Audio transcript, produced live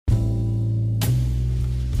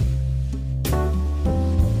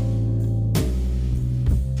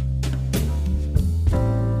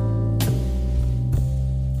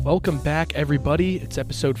Welcome back, everybody. It's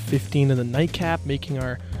episode 15 of the Nightcap, making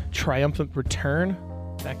our triumphant return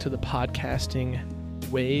back to the podcasting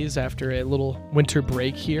ways after a little winter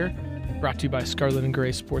break here. Brought to you by Scarlet and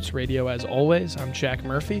Gray Sports Radio, as always. I'm Jack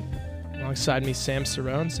Murphy. Alongside me, Sam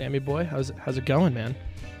Cerrone. Sammy boy, how's it going, man?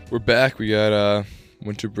 We're back. We got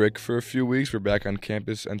winter break for a few weeks. We're back on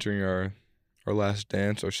campus, entering our last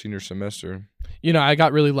dance, our senior semester. You know, I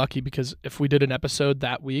got really lucky because if we did an episode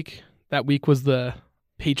that week was the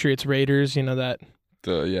Patriots Raiders. You know that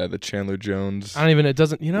the Chandler Jones. It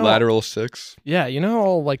doesn't. Lateral six. Yeah,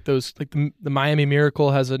 all like those, like the Miami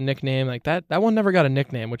Miracle has a nickname like that. That one never got a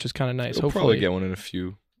nickname, which is kind of nice. We'll Hopefully probably get one in a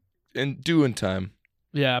few, and due in time.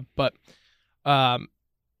 Yeah, but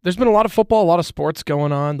there's been a lot of football, a lot of sports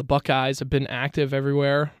going on. The Buckeyes have been active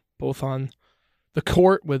everywhere, both on the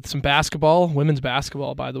court with some basketball, women's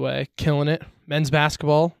basketball, by the way, killing it. Men's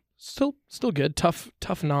basketball, still good. Tough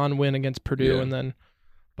non-win against Purdue, yeah.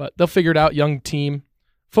 But they'll figure it out. Young team,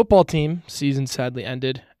 football team. Season sadly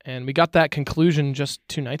ended, and we got that conclusion just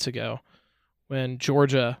 2 nights ago when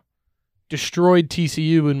Georgia destroyed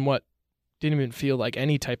TCU in what didn't even feel like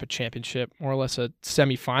any type of championship, more or less a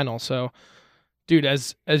semifinal. So, dude,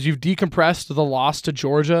 as you've decompressed the loss to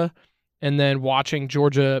Georgia, and then watching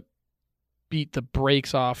Georgia beat the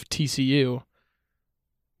brakes off TCU,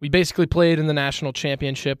 we basically played in the national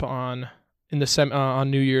championship on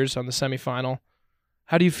New Year's on the semifinal.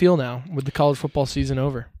 How do you feel now with the college football season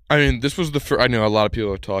over? I mean, this was the first. I know a lot of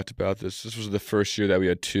people have talked about this. This was the first year that we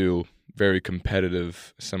had 2 very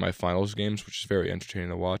competitive semifinals games, which is very entertaining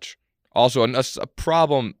to watch. Also, a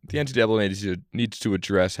problem the NCAA needs to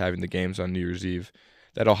address having the games on New Year's Eve.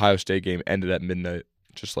 That Ohio State game ended at midnight,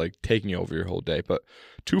 just like taking over your whole day. But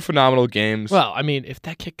 2 phenomenal games. Well, I mean, if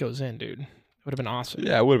that kick goes in, dude, it would have been awesome.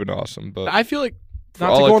 Yeah, it would have been awesome. But I feel like for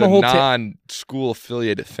all the non-school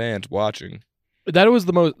affiliated fans watching. That was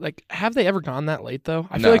the most, like, have they ever gone that late, though?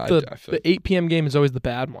 I feel like the 8 p.m. game is always the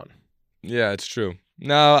bad one. Yeah, it's true.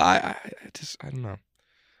 No, I don't know.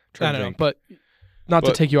 I don't know, but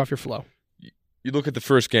to take you off your flow. You look at the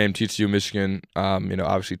first game, TCU, Michigan,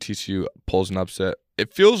 obviously TCU pulls an upset.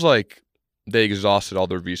 It feels like they exhausted all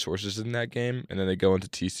their resources in that game, and then they go into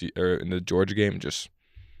in the Georgia game, and just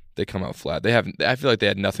they come out flat. I feel like they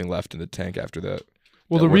had nothing left in the tank after that.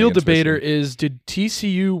 Well, the real debater is, did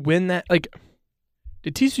TCU win that? Like,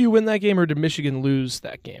 did TCU win that game or did Michigan lose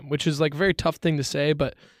that game? Which is like a very tough thing to say,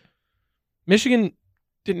 but Michigan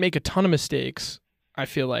didn't make a ton of mistakes, I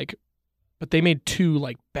feel like, but they made 2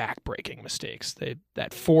 like back-breaking mistakes.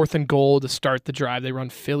 That 4th and goal to start the drive, they run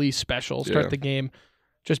Philly special, start the game,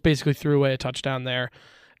 just basically threw away a touchdown there.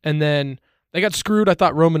 And then they got screwed. I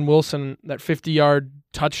thought Roman Wilson, that 50-yard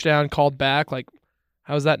touchdown called back, like,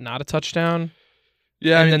 how is that not a touchdown?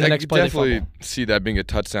 Yeah, and I mean, then the next could play definitely see that being a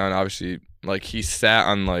touchdown. Obviously, like, he sat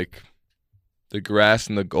on like the grass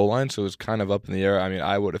and the goal line, so it was kind of up in the air. I mean,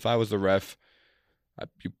 I would, if I was the ref,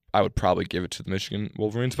 I would probably give it to the Michigan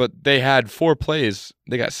Wolverines. But they had 4 plays,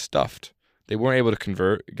 they got stuffed. They weren't able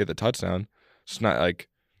to get the touchdown. It's not like,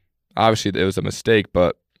 obviously it was a mistake,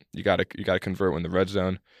 but you gotta convert when the red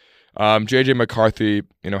zone. JJ McCarthy,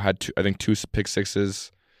 had 2 pick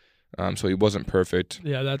sixes, so he wasn't perfect.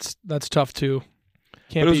 Yeah, that's tough too.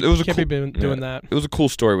 Can't be doing that. It was a cool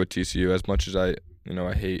story with TCU. As much as I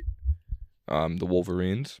hate the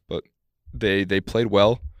Wolverines, but they played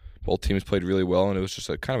well. Both teams played really well, and it was just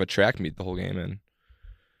a kind of a track meet the whole game,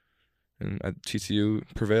 and TCU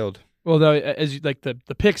prevailed. Well, though, as you, like the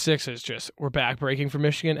pick sixes just were back-breaking for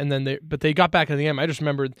Michigan, and then they got back at the end. I just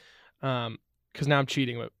remembered, because now I'm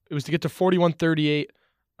cheating, but it was to get to 41-38.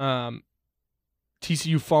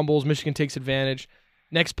 TCU fumbles, Michigan takes advantage.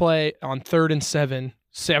 Next play on 3rd and 7,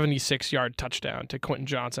 76-yard touchdown to Quentin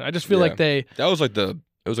Johnson. I just feel like that was like it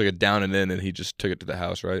was like a down and in, and he just took it to the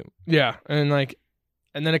house, right? Yeah, and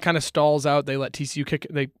then it kind of stalls out. They let TCU kick.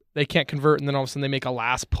 They can't convert, and then all of a sudden they make a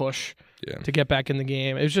last push to get back in the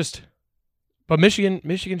game. It was just, but Michigan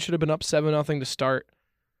should have been up 7-0 to start.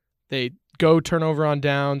 They go turnover on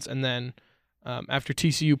downs, and then after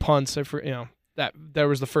TCU punts, that there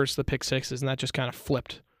was the pick sixes, and that just kind of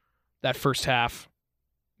flipped that first half.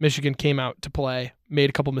 Michigan came out to play, made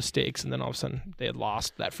a couple mistakes, and then all of a sudden they had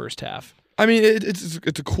lost that first half. I mean, it's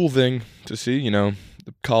a cool thing to see. The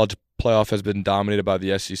college playoff has been dominated by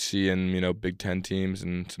the SEC and Big Ten teams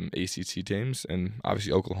and some ACC teams, and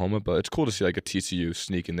obviously Oklahoma. But it's cool to see like a TCU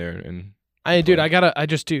sneak in there and.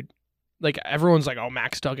 Like, everyone's like, oh,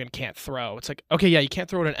 Max Duggan can't throw. It's like, okay, yeah, you can't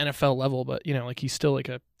throw at an NFL level, but, like, he's still like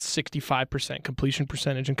a 65% completion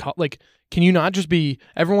percentage. Like, can you not just be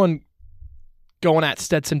everyone going at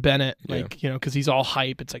Stetson Bennett, like, because he's all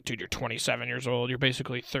hype. It's like, dude, you're 27 years old. You're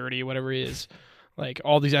basically 30, whatever he is. Like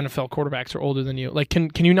all these NFL quarterbacks are older than you. Like,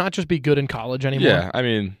 can you not just be good in college anymore? Yeah, I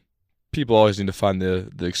mean, people always need to find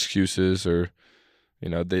the excuses, or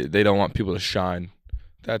they don't want people to shine.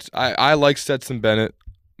 I like Stetson Bennett,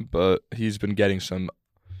 but he's been getting some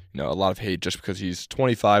a lot of hate just because he's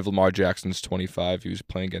 25. Lamar Jackson's 25. He was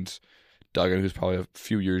playing against Duggan, who's probably a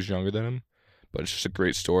few years younger than him. But it's just a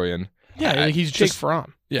great story, and he's Jake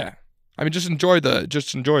Fromm. Yeah, I mean, just enjoy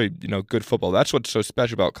good football. That's what's so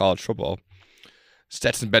special about college football.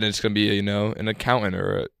 Stetson Bennett's gonna be an accountant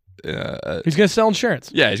or he's gonna sell insurance.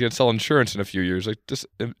 Yeah, he's gonna sell insurance in a few years. Like, just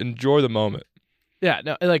enjoy the moment. Yeah,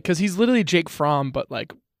 no, like because he's literally Jake Fromm, but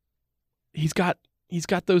like he's got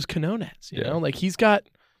those canones. You know, like he's got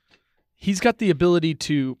the ability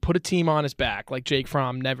to put a team on his back like Jake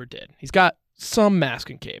Fromm never did. He's got some mask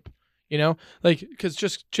and cape. Like because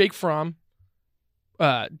just Jake Fromm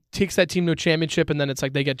takes that team to a championship, and then it's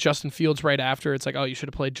like they get Justin Fields right after. It's like, oh, you should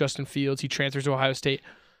have played Justin Fields. He transfers to Ohio State.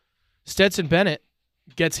 Stetson Bennett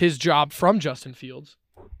gets his job from Justin Fields,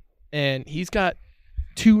 and he's got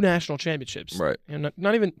 2 national championships. Right. And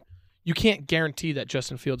not even – you can't guarantee that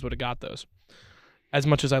Justin Fields would have got those, as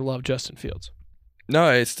much as I love Justin Fields. No,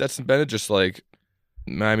 it's Stetson Bennett just like –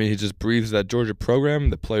 I mean, he just breathes that Georgia program.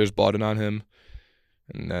 The players bought in on him.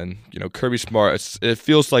 And then, Kirby Smart, it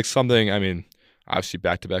feels like something – I mean – obviously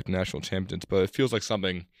back-to-back national champions, but it feels like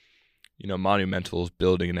something, monumental is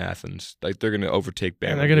building in Athens. Like they're going to overtake Bama.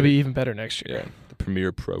 And they're going to be even better next year. Yeah, the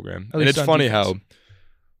premier program. And it's funny how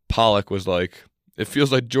Pollock was like, it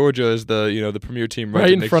feels like Georgia is the premier team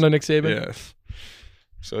right in front of Nick Saban. Yeah.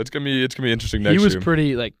 So it's gonna be interesting next year. He was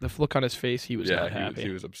pretty the look on his face. He was not happy. He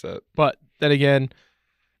was upset. But then again,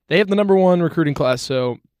 they have the number 1 recruiting class,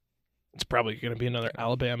 so it's probably going to be another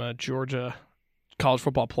Alabama, Georgia college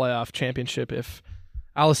football playoff championship if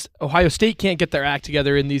Ohio State can't get their act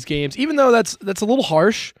together in these games, even though that's a little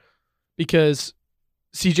harsh because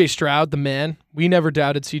CJ Stroud, the man, we never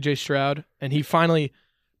doubted CJ Stroud, and he finally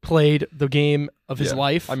played the game of his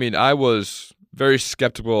life. I mean, I was very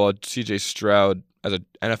skeptical of CJ Stroud as an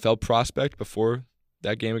NFL prospect before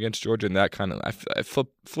that game against Georgia, and that kind of I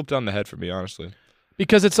flipped on the head for me, honestly.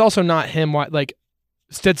 Because it's also not him. Like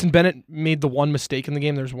Stetson Bennett made the one mistake in the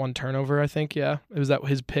game. There's 1 turnover, I think. Yeah, it was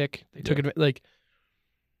his pick. They took it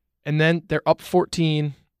and then they're up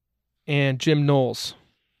 14, and Jim Knowles,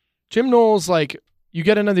 like, you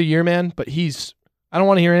get another year, man. But I don't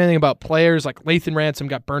want to hear anything about players like Lathan Ransom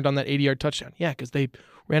got burned on that 80-yard touchdown. Yeah, because they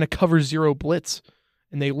ran a cover 0 blitz,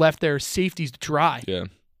 and they left their safeties dry. Yeah,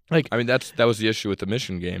 like I mean that was the issue with the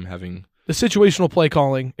Michigan game, having the situational play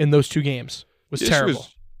calling in those 2 games was terrible.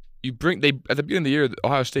 At the beginning of the year,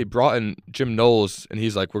 Ohio State brought in Jim Knowles, and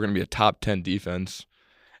he's like, we're going to be a top 10 defense.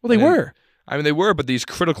 Well, they were. I mean, they were, but these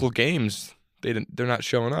critical games, they're not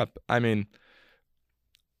showing up. I mean,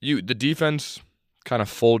 the defense kind of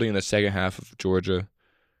folding in the second half of Georgia,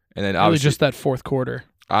 and then obviously just that fourth quarter.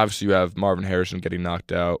 Obviously, you have Marvin Harrison getting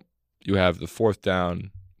knocked out. You have the 4th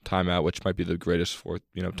down timeout, which might be the greatest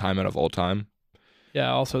timeout of all time.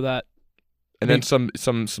 Yeah, also that. And then some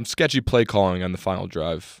sketchy play calling on the final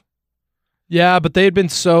drive. Yeah, but they had been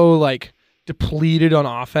so depleted on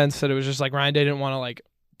offense that it was just like Ryan Day didn't want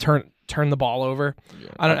to turn the ball over.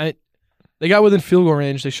 Yeah. They got within field goal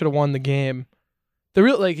range. They should have won the game.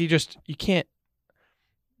 You can't.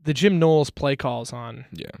 The Jim Knowles play calls on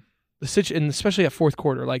and especially at fourth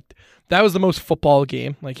quarter, that was the most football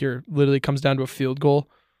game. You're literally comes down to a field goal.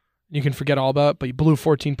 You can forget all about it, but you blew a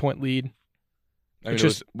 14-point lead. I mean, it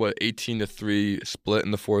was 18-3 split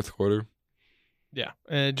in the fourth quarter. Yeah,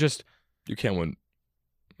 and you can't win.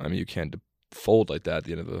 I mean, you can't fold like that at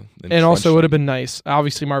the end of the. And also, it would have been nice.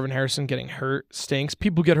 Obviously, Marvin Harrison getting hurt stinks.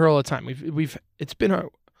 People get hurt all the time. It's been come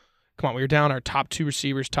on. We were down our top 2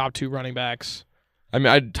 receivers, top 2 running backs. I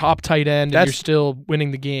mean, top tight end, and you're still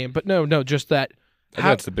winning the game. But no, just that.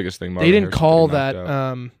 That's the biggest thing. They didn't call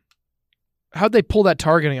that. How'd they pull that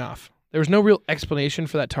targeting off? There was no real explanation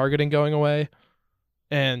for that targeting going away,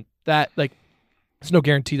 and that there's no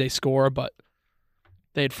guarantee they score, but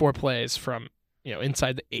they had 4 plays from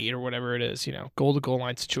inside the 8 or whatever it is, goal to goal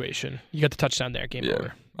line situation. You got the touchdown there, game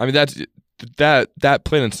over. I mean, that's that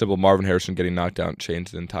plain and simple. Marvin Harrison getting knocked out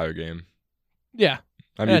changed the entire game. Yeah.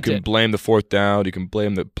 I mean, you can blame the 4th down, you can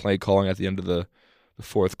blame the play calling at the end of the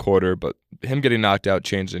fourth quarter, but him getting knocked out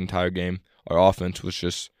changed the entire game. Our offense was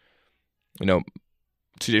just,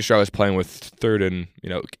 CJ Stroud was playing with 3rd and,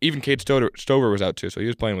 even Cade Stover was out too, so he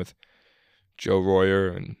was playing with Joe Royer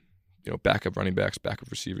and, backup running backs, backup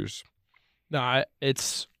receivers. No, I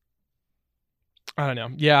don't know.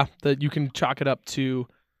 Yeah, that you can chalk it up to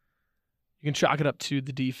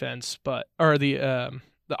the defense, or the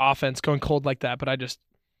offense going cold like that. But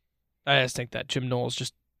I just think that Jim Knowles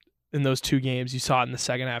just in those 2 games, you saw it in the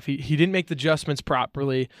second half. He didn't make the adjustments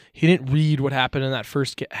properly. He didn't read what happened in that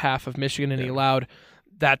first half of Michigan, and he allowed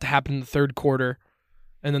that to happen in the third quarter.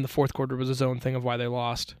 And then the fourth quarter was his own thing of why they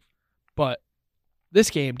lost. But this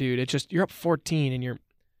game, dude, it's just you're up 14 and you're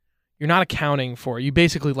not accounting for it. You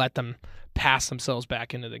basically let them pass themselves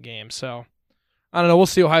back into the game. So I don't know. We'll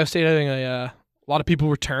see. Ohio State having a lot of people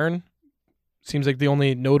return. Seems like the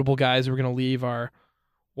only notable guys who are going to leave are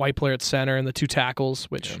White player at center and the 2 tackles,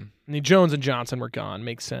 which I mean, Jones and Johnson were gone.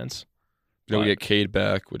 Makes sense. Then we get Cade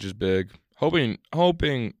back, which is big. Hoping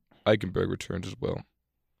Eichenberg returns as well.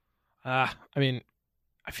 I mean,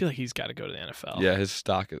 I feel like he's got to go to the NFL. Yeah, his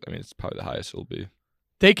stock, it's probably the highest it'll be.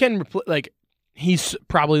 They can, he's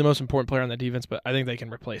probably the most important player on the defense, but I think they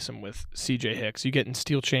can replace him with C.J. Hicks. You getting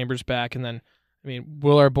Steel Chambers back, and then,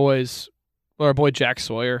 will our boy Jack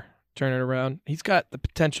Sawyer turn it around? He's got the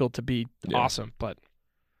potential to be awesome, but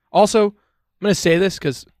also, I'm going to say this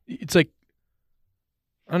because it's like,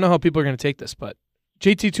 I don't know how people are going to take this, but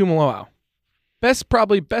JT Tuimoloau,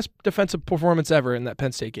 probably best defensive performance ever in that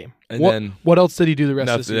Penn State game. And then what else did he do the rest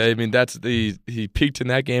of the season? He peaked in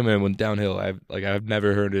that game and went downhill. I've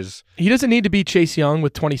never heard his. He doesn't need to be Chase Young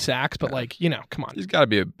with 20 sacks, but come on. He's got to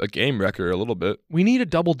be a game wrecker a little bit. We need a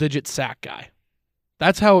double-digit sack guy.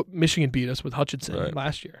 That's how Michigan beat us with Hutchinson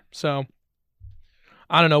last year. So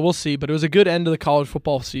I don't know. We'll see. But it was a good end to the college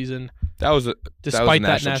football season. Despite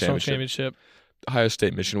that national championship. Ohio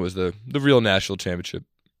State Michigan was the real national championship.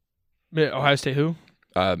 Ohio State who?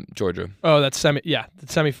 Georgia. Oh, the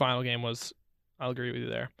semifinal game was. I'll agree with you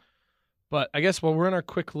there. But I guess we're in our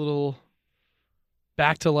quick little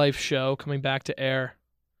back to life show coming back to air.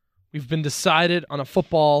 We've been decided on a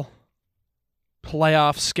football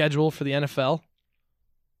playoff schedule for the NFL.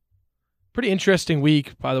 Pretty interesting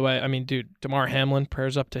week, by the way. I mean, dude, Damar Hamlin,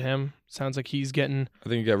 prayers up to him. Sounds like he's getting. I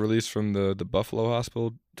think he got released from the Buffalo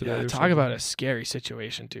hospital today. Yeah, talk about a scary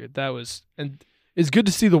situation, dude. That was, and it's good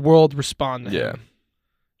to see the world respond to him.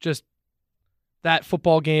 Just that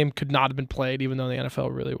football game could not have been played, even though the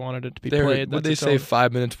NFL really wanted it to be played. Would they say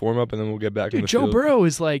 5 minutes warm up and then we'll get back in the Joe field? Burrow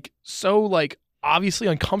is so obviously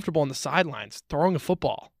uncomfortable on the sidelines throwing a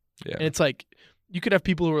football. Yeah, and it's like you could have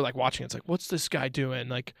people who are watching. It's like, what's this guy doing?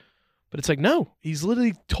 But it's like, no, he's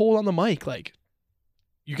literally told on the mic,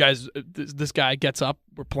 you guys, this guy gets up,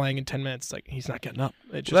 we're playing in 10 minutes. He's not getting up.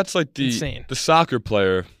 It's just that's like insane. The soccer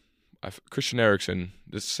player, Christian Eriksen,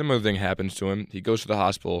 this similar thing happens to him. He goes to the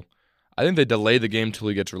hospital. I think they delay the game till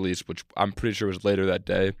he gets released, which I'm pretty sure was later that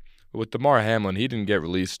day. But with Damar Hamlin, he didn't get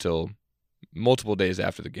released till multiple days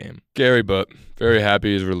after the game. Scary, but very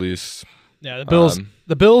happy he's released. Yeah,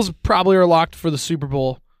 the Bills probably are locked for the Super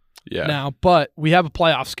Bowl. Yeah. Now, but we have a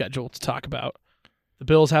playoff schedule to talk about. The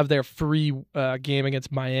Bills have their free game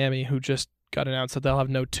against Miami, who just got announced that they'll have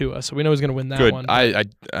no Tua, so we know he's going to win that one. I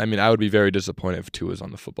mean, I would be very disappointed if Tua's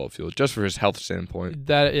on the football field, just for his health standpoint.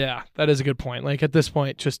 That is a good point. At this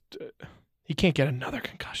point, just he can't get another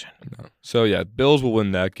concussion. No. So yeah, Bills will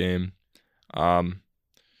win that game.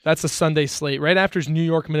 That's the Sunday slate. Right after is New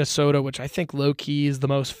York, Minnesota, which I think low key is the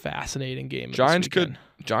most fascinating game. Giants,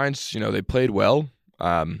 they played well.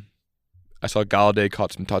 I saw Galladay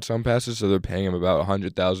caught some touchdown passes, so they're paying him about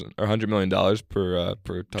 $100 million per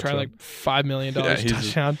touchdown. Try $5 million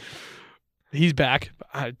touchdown. He's back.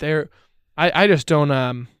 I just don't.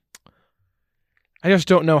 I just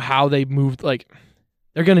don't know how they moved.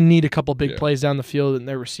 They're going to need a couple big plays down the field, and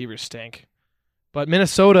their receivers stink. But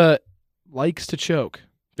Minnesota likes to choke.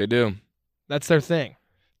 They do. That's their thing.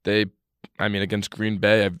 Against Green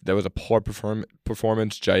Bay, there was a poor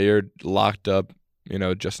performance. Jair locked up.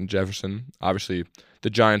 Justin Jefferson. Obviously, the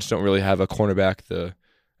Giants don't really have a cornerback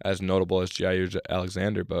as notable as Jair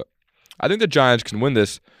Alexander, but I think the Giants can win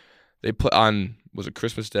this. They put on, was it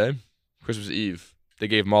Christmas Day? Christmas Eve. They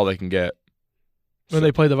gave them all they can get. When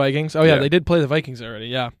they play the Vikings? Oh, yeah, they did play the Vikings already.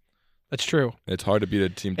 Yeah, that's true. It's hard to beat a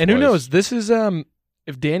team And twice. who knows? This is,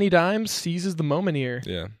 if Danny Dimes seizes the moment here,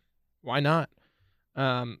 why not?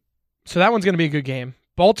 So that one's going to be a good game.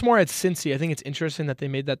 Baltimore at Cincy. I think it's interesting that they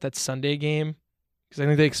made that Sunday game. Because I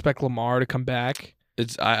think they expect Lamar to come back.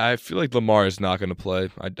 I feel like Lamar is not going to play.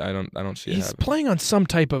 I don't see it He's happening. playing on some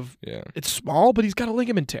type of. Yeah. It's small, but he's got a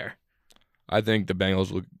ligament tear. I think the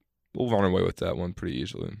Bengals will run away with that one pretty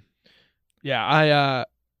easily. Yeah,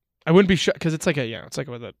 I wouldn't be shocked because it's they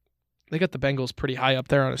got the Bengals pretty high up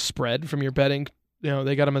there on a spread from your betting.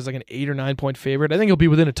 They got them as an 8 or 9 point favorite. I think he'll be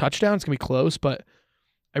within a touchdown. It's gonna be close, but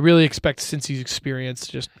I really expect Cincy's experience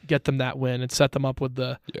to just get them that win and set them up with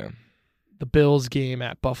the Bills game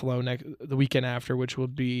at Buffalo the weekend after, which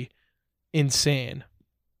would be insane.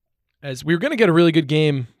 As we were going to get a really good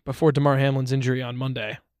game before Damar Hamlin's injury on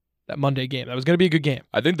Monday. that Monday game. That was going to be a good game.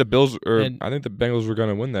 I think the Bengals were going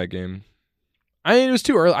to win that game. I mean, it was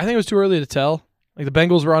too early. I think it was too early to tell. Like the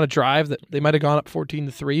Bengals were on a drive that they might have gone up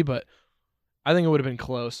 14-3, but I think it would have been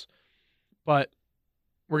close. But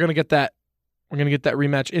we're going to get that. We're going to get that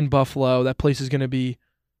rematch in Buffalo. That place is going to be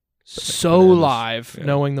so live,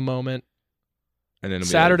 knowing the moment. And then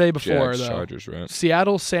Saturday before, though. Chargers, right?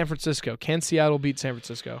 Seattle, San Francisco. Can Seattle beat San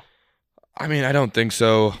Francisco? I mean, I don't think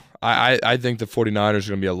so. I think the 49ers are going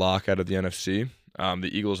to be a lock out of the NFC. The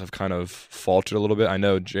Eagles have kind of faltered a little bit. I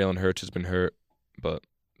know Jalen Hurts has been hurt, but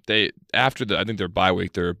I think their bye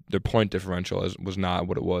week, their point differential was not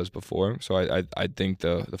what it was before. So I think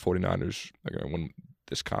the 49ers are going to win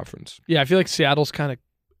this conference. Yeah, I feel like Seattle's kind of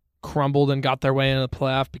crumbled and got their way into the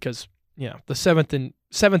playoff because the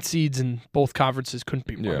seventh seeds in both conferences couldn't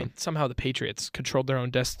be. Yeah. I mean, somehow the Patriots controlled their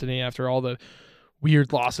own destiny after all the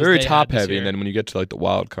weird losses. Very they top had this heavy, year. and then when you get to like the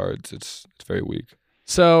wild cards, it's very weak.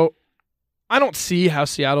 So I don't see how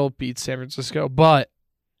Seattle beats San Francisco, but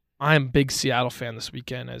I am a big Seattle fan this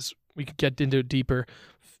weekend, as we could get into it deeper,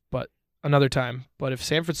 but another time. But if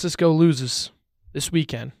San Francisco loses this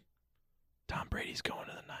weekend, Tom Brady's going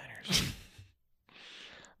to the Niners.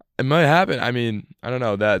 It might happen. I mean, I don't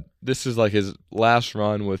know that this is like his last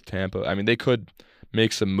run with Tampa. I mean, they could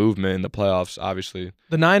make some movement in the playoffs, obviously.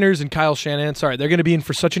 The Niners and Kyle Shanahan, they're going to be in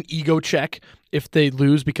for such an ego check if they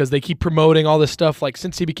lose because they keep promoting all this stuff. Like,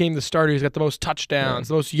 since he became the starter, he's got the most touchdowns,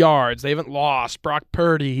 the most yards. They haven't lost. Brock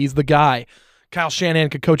Purdy, he's the guy. Kyle Shanahan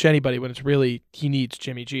could coach anybody when it's really he needs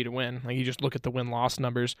Jimmy G to win. Like, you just look at the win-loss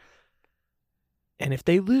numbers. And if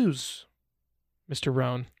they lose, Mr.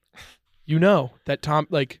 Roan, you know that Tom,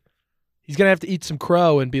 he's going to have to eat some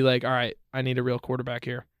crow and be like, all right, I need a real quarterback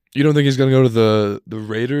here. You don't think he's going to go to the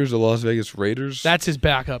Raiders, the Las Vegas Raiders? That's his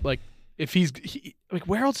backup. Like, if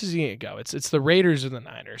where else is he going to go? It's the Raiders or the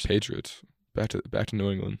Niners. Patriots. Back to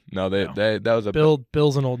New England. No, that was a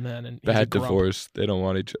Bill's an old man and bad divorce. They don't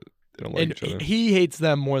want each other. They don't like each other. He hates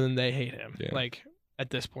them more than they hate him. Yeah. Like, at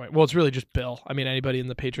this point. Well, it's really just Bill. I mean, anybody in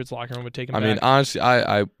the Patriots locker room would take him back. I mean, honestly,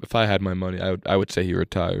 I if I had my money, I would say he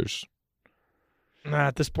retires. Nah,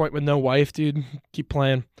 at this point with no wife, dude, keep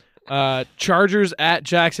playing. Chargers at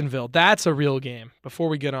Jacksonville. That's a real game. Before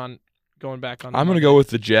we get on going back on, I'm gonna go with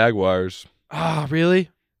the Jaguars. Ah, really?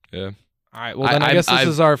 Yeah. All right. Well, then I guess this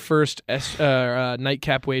is our first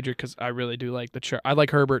nightcap wager because I really do like I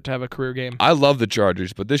like Herbert to have a career game. I love the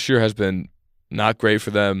Chargers, but this year has been not great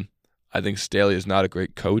for them. I think Staley is not a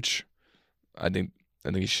great coach. I think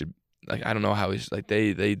he should. Like, I don't know how he's like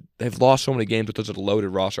they've lost so many games with such a loaded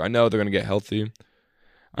roster. I know they're gonna get healthy.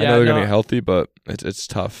 I know they're gonna get healthy, but it's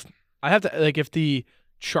tough. I have to if the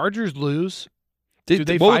Chargers lose,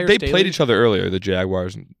 they played each other earlier. The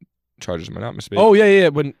Jaguars and Chargers, am I not mistaken? Oh yeah.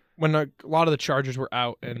 When a lot of the Chargers were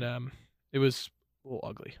out and it was a little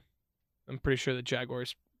ugly. I'm pretty sure the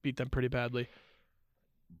Jaguars beat them pretty badly.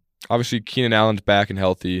 Obviously, Keenan Allen's back and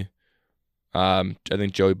healthy. I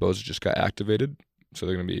think Joey Bosa just got activated, so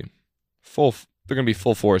they're gonna be full. They're gonna be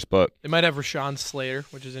full force, but they might have Rashawn Slater,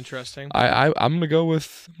 which is interesting. I'm gonna go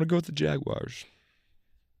with the Jaguars.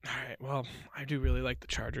 All right. Well, I do really like the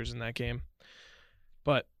Chargers in that game,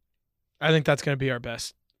 but I think that's gonna be our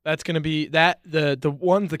best. That's gonna be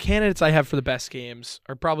the candidates I have for the best games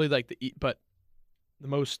are probably like the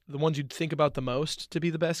ones you'd think about the most to be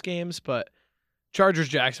the best games, but Chargers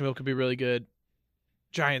Jacksonville could be really good.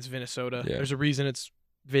 Giants Minnesota. Yeah. There's a reason it's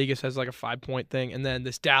Vegas has like a 5-point thing, and then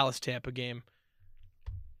this Dallas Tampa game.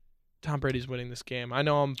 Tom Brady's winning this game. I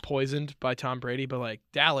know I'm poisoned by Tom Brady, but like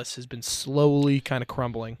Dallas has been slowly kind of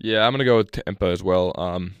crumbling. Yeah, I'm gonna go with Tampa as well.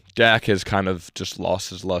 Dak has kind of just lost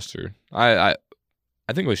his luster. I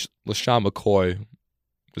think LaShawn McCoy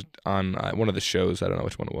was on one of the shows. I don't know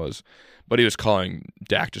which one it was, but he was calling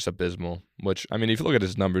Dak just abysmal. Which, I mean, if you look at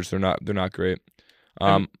his numbers, they're not great.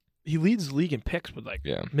 He leads the league in picks with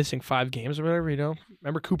missing 5 games or whatever,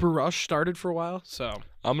 Remember Cooper Rush started for a while, so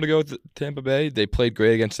I'm going to go with Tampa Bay. They played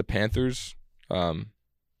great against the Panthers.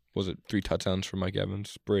 Was it 3 touchdowns for Mike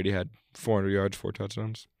Evans? Brady had 400 yards, 4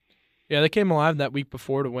 touchdowns. Yeah, they came alive that week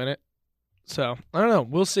before to win it. So, I don't know.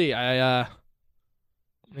 We'll see. I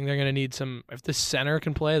think they're going to need some – if the center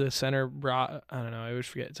can play, I don't know. I always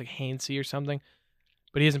forget. It's like Hainsey or something.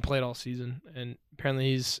 But he hasn't played all season, and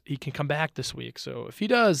apparently he can come back this week. So if he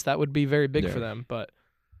does, that would be very big for them. But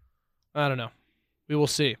I don't know. We will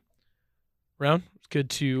see. Roan, it's good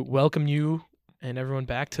to welcome you and everyone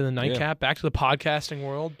back to the Nightcap, back to the podcasting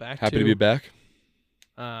world. Happy to be back.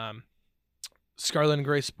 Scarlet and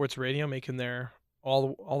Gray Sports Radio making their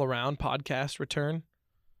all-around podcast return.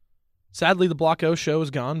 Sadly, the Block O show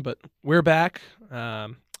is gone, but we're back.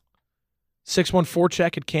 614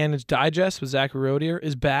 check at Cannons Digest with Zachary Rodier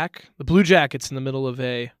is back. The Blue Jackets in the middle of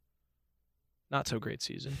a not so great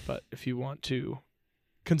season, but if you want to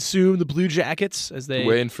consume the Blue Jackets as they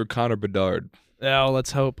Waiting for Connor Bedard. Oh,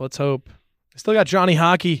 let's hope. Let's hope. Still got Johnny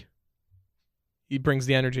Hockey. He brings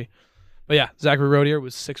the energy. But yeah, Zachary Rodier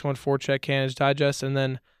was 614 check Cannons Digest, and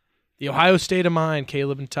then the Ohio State of Mind,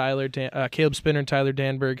 Caleb Spinner and Tyler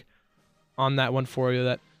Danberg on that one for you.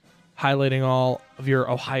 That highlighting all of your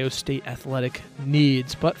Ohio State athletic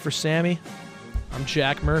needs. But for Sammy, I'm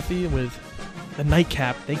Jack Murphy with the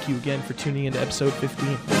Nightcap. Thank you again for tuning into episode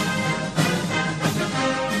 15.